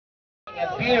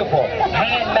A beautiful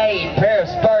handmade pair of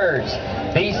spurs.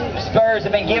 These spurs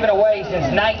have been given away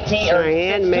since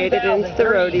Shyan made it into the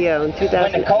rodeo in 2000.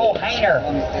 When Nicole Hayner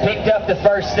picked up the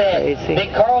first set. Crazy.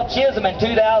 Then Carl Chisholm in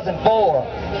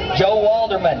 2004. Joe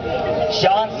Walderman,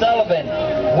 Sean Sullivan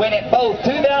win it both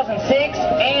 2006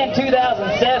 and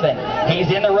 2007. He's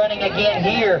in the running again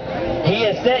here. He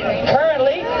is sitting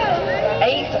currently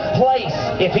 8th place.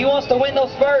 If he wants to win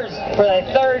those spurs for the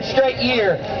 3rd straight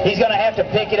year, he's going to have to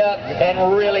pick it up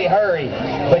and really hurry.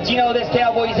 But you know this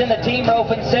cowboy's in the team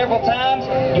roping several times.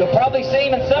 You'll probably see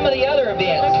him in some of the other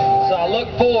events. So I look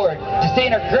forward to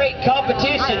seeing a great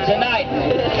competition tonight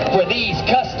for these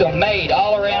custom-made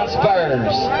all-around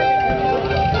spurs.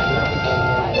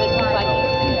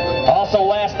 Also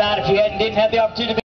last night, if you didn't have the opportunity to